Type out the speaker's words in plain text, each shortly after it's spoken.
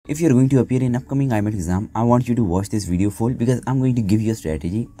if you're going to appear in upcoming IMAT exam, I want you to watch this video full, because I'm going to give you a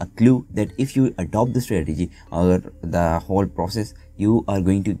strategy, a clue that if you adopt the strategy or the whole process, you are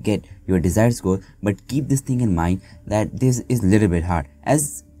going to get your desired score. But keep this thing in mind that this is a little bit hard,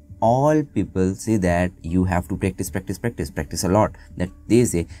 as all people say that you have to practice a lot, that they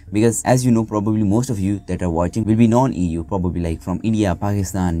say, because as you know, probably most of you that are watching will be non-EU, probably like from India,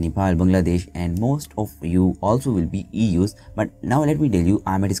 Pakistan, Nepal, Bangladesh, and most of you also will be EUs. But now let me tell you,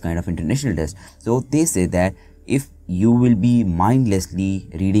 IMAT is kind of international test. So they say that if you will be mindlessly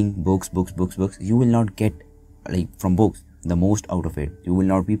reading books, you will not get like from books the most out of it. You will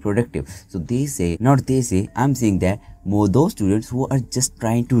not be productive. So they say, not they say, I'm saying that more those students who are just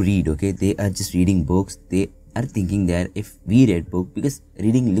trying to read, okay, they are just reading books, they are thinking that if we read book, because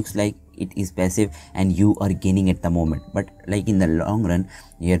reading looks like it is passive and you are gaining at the moment, but like in the long run,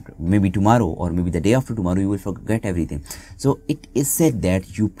 yet maybe tomorrow or maybe the day after tomorrow, you will forget everything. So it is said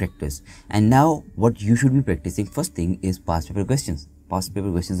that you practice. And now what you should be practicing, first thing is past paper questions. Past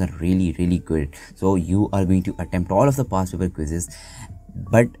paper questions are really good. So you are going to attempt all of the past paper quizzes,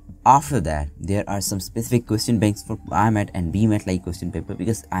 but after that there are some specific question banks for IMAT and BMAT like question paper,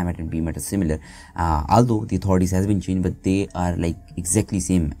 because IMAT and BMAT are similar, although the authorities has been changed, but they are like exactly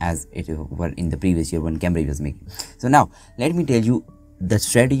same as it were in the previous year when Cambridge was making. So now let me tell you, the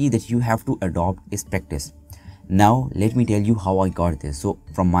strategy that you have to adopt is practice. Now let me tell you how I got this. So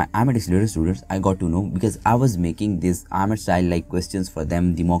from my IMAT accelerator students, I got to know, because I was making this IMAT style like questions for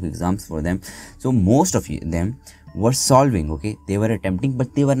them, the mock exams for them. So most of them were solving, okay, they were attempting,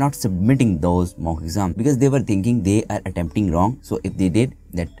 but they were not submitting those mock exams, because they were thinking they are attempting wrong. So if they did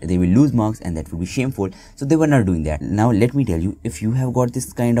that, they will lose marks and that would be shameful. So they were not doing that. Now let me tell you, if you have got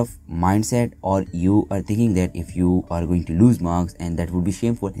this kind of mindset, or you are thinking that if you are going to lose marks and that would be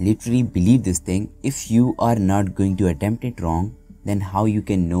shameful, literally believe this thing. If you are not going to attempt it wrong, then how you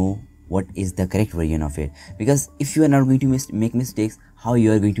can know what is the correct version of it? Because if you are not going to make mistakes, how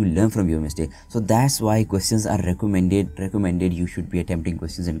you are going to learn from your mistake? So that's why questions are recommended. You should be attempting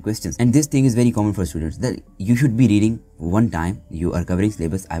questions. And this thing is very common for students, that you should be reading one time you are covering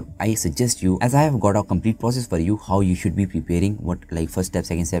syllabus. I suggest you, as I have got a complete process for you, how you should be preparing, what like first step,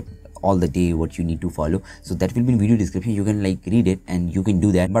 second step, all the day, what you need to follow. So that will be in video description, you can like read it and you can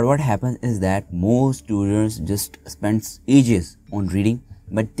do that. But what happens is that most students just spends ages on reading,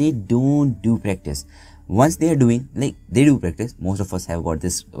 but they don't do practice. Once they are doing, like they do practice, most of us have got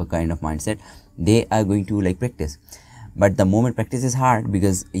this kind of mindset, they are going to like practice. But the moment practice is hard,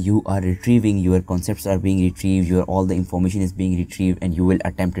 because you are retrieving, your concepts are being retrieved, all the information is being retrieved, and you will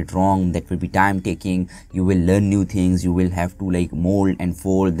attempt it wrong. That will be time taking. You will learn new things, you will have to like mold and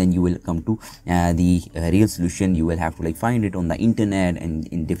fold, then you will come to the real solution. You will have to like find it on the internet and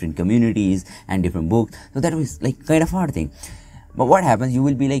in different communities and different books. So that was like kind of hard thing. But what happens, you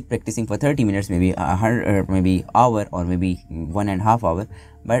will be like practicing for 30 minutes, maybe maybe hour, or maybe 1.5 hours,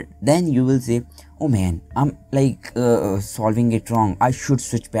 but then you will say, oh man, I'm like solving it wrong. I should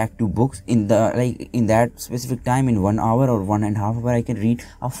switch back to books. In that specific time, in 1 hour or 1.5 hours, I can read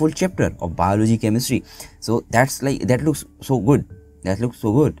a full chapter of biology, chemistry. So that's like, that looks so good. That looks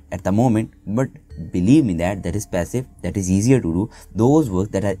so good at the moment, but believe me that is passive, that is easier to do. Those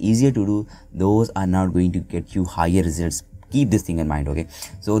works that are easier to do, those are not going to get you higher results. Keep this thing in mind, okay?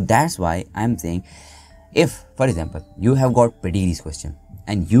 So that's why I'm saying, if for example you have got pedigrees question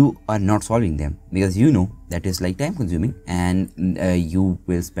and you are not solving them, because you know that is like time consuming, and you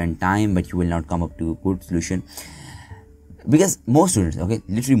will spend time but you will not come up to a good solution, because most students, okay,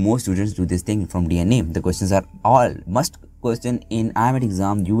 literally most students do this thing from DNA. The questions are all must question in IMAT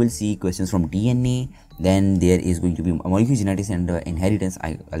exam. You will see questions from DNA, then there is going to be molecular genetics and inheritance.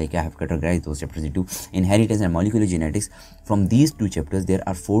 I have categorized those chapters into inheritance and molecular genetics. From these two chapters, there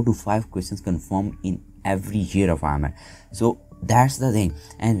are 4 to 5 questions confirmed in every year of IMAT. So that's the thing.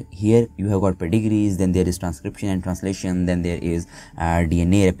 And here you have got pedigrees, then there is transcription and translation, then there is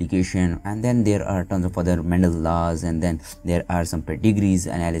DNA replication, and then there are tons of other Mendel's laws, and then there are some pedigrees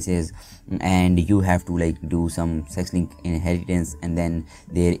analysis, and you have to like do some sex-linked inheritance, and then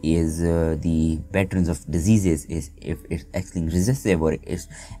there is the patterns of diseases, is if it's X-linked recessive or it's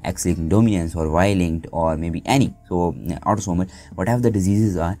X-linked dominance or Y-linked or maybe any. So autosomal, whatever the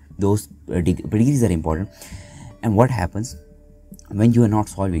diseases are, those pedigrees are important. And what happens when you are not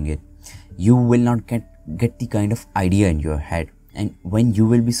solving it, you will not get the kind of idea in your head, and when you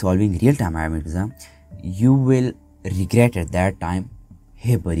will be solving real-time IMAT exam, you will regret at that time,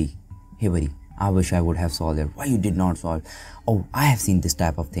 hey buddy, I wish I would have solved it. Why you did not solve? Oh, I have seen this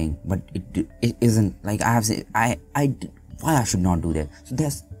type of thing, but it isn't like I have seen. Why I should not do that? So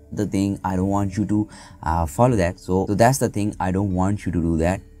that's the thing. I don't want you to follow that. So that's the thing. I don't want you to do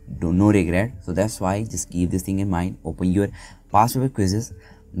that. no regret. So that's why just keep this thing in mind. Open your past paper quizzes,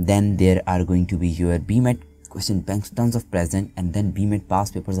 then there are going to be your BMAT question banks, tons of present, and then BMAT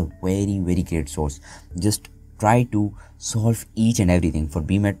past papers are very great source. Just try to solve each and everything. For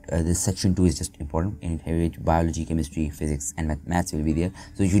BMAT, this section 2 is just important, in which biology, chemistry, physics and maths will be there.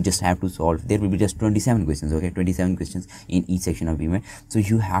 So you just have to solve. There will be just 27 questions, okay, 27 questions in each section of BMAT. So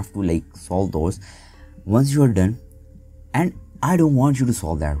you have to like solve those. Once you are done, and I don't want you to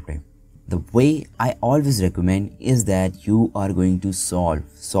solve that way. The way I always recommend is that you are going to solve.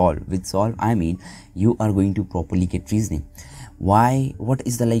 With solve I mean you are going to properly get reasoning. Why? What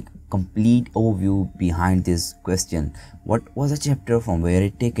is the like complete overview behind this question? What was the chapter, from where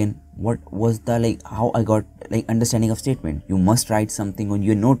it taken? What was the like how I got like understanding of statement? You must write something on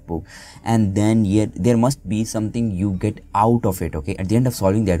your notebook, and then there must be something you get out of it. Okay, at the end of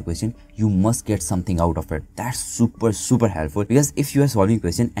solving that question, you must get something out of it. That's super helpful, because if you are solving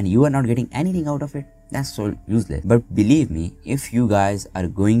question and you are not getting anything out of it, that's so useless. But believe me, if you guys are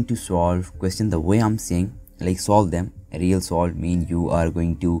going to solve question the way I'm saying, like solve them, real solve mean you are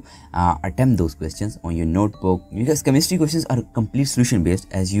going to attempt those questions on your notebook, because chemistry questions are complete solution based,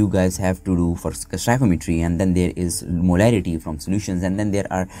 as you guys have to do for stoichiometry, and then there is molarity from solutions, and then there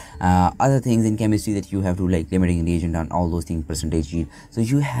are other things in chemistry that you have to like limiting reagent and all those things, percentage yield. So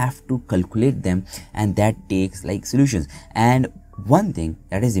you have to calculate them, and that takes like solutions. And one thing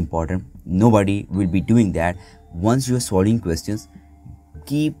that is important, nobody will be doing that. Once you are solving questions,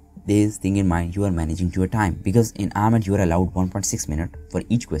 keep this thing in mind, you are managing your time, because in IMAT you are allowed 1.6 minutes for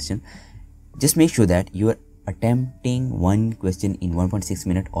each question. Just make sure that you are attempting one question in 1.6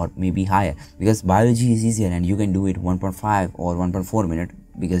 minutes or maybe higher, because biology is easier and you can do it 1.5 or 1.4 minutes,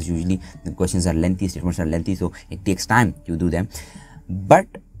 because usually the questions are lengthy, statements are lengthy, so it takes time to do them. But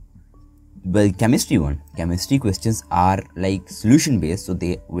well, chemistry questions are like solution based, so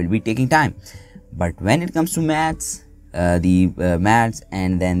they will be taking time. But when it comes to maths, maths,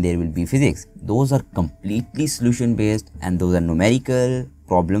 and then there will be physics, those are completely solution based, and those are numerical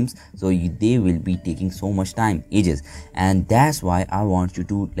problems, so they will be taking so much time, ages. And that's why I want you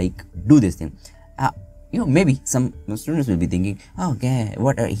to like do this thing. Maybe some students will be thinking, oh, okay,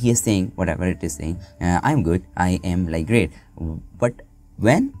 what he is saying, whatever it is saying, I'm good, I am like great. But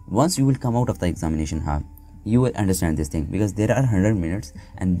once you will come out of the examination hall, you will understand this thing, because there are 100 minutes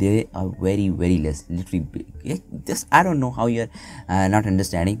and they are very less, literally big. Just I don't know how you're not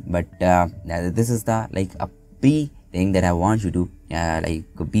understanding, but this is the like a thing that I want you to like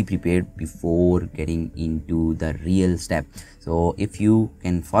be prepared before getting into the real step. So if you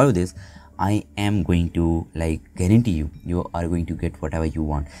can follow this, I am going to like guarantee you are going to get whatever you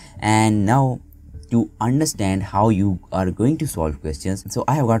want. And now, to understand how you are going to solve questions, so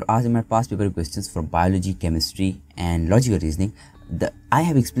I have got asked in my past paper questions for biology, chemistry and logical reasoning. I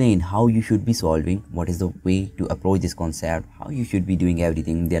have explained how you should be solving, what is the way to approach this concept, how you should be doing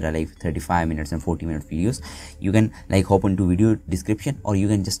everything. There are like 35 minutes and 40-minute videos. You can like hop into video description, or you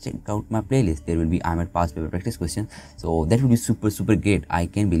can just check out my playlist. There will be IMAT past paper practice questions, so that will be super great, I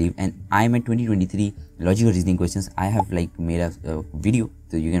can believe. And IMAT 2023 logical reasoning questions, I have like made a video,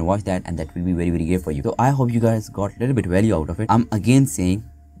 so you can watch that, and that will be very great for you. So I hope you guys got a little bit value out of it. I'm again saying,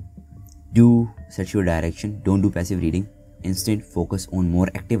 do set your direction, don't do passive reading. Instead, focus on more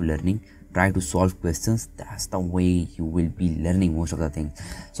active learning. Try to solve questions. That's the way you will be learning most of the things.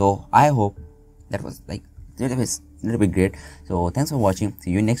 So I hope that was like a little bit great. So thanks for watching. See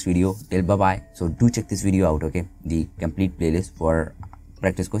you in next video. Till bye bye. So do check this video out, okay? The complete playlist for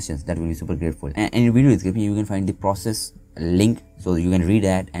practice questions, that will be super grateful. And in the video description you can find the process link, so you can read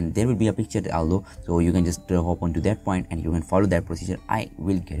that, and there will be a picture although, so you can just hop onto that point and you can follow that procedure. I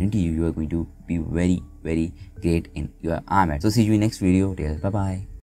will guarantee you are going to be very great in your IMAT. So see you in next video. Till bye bye.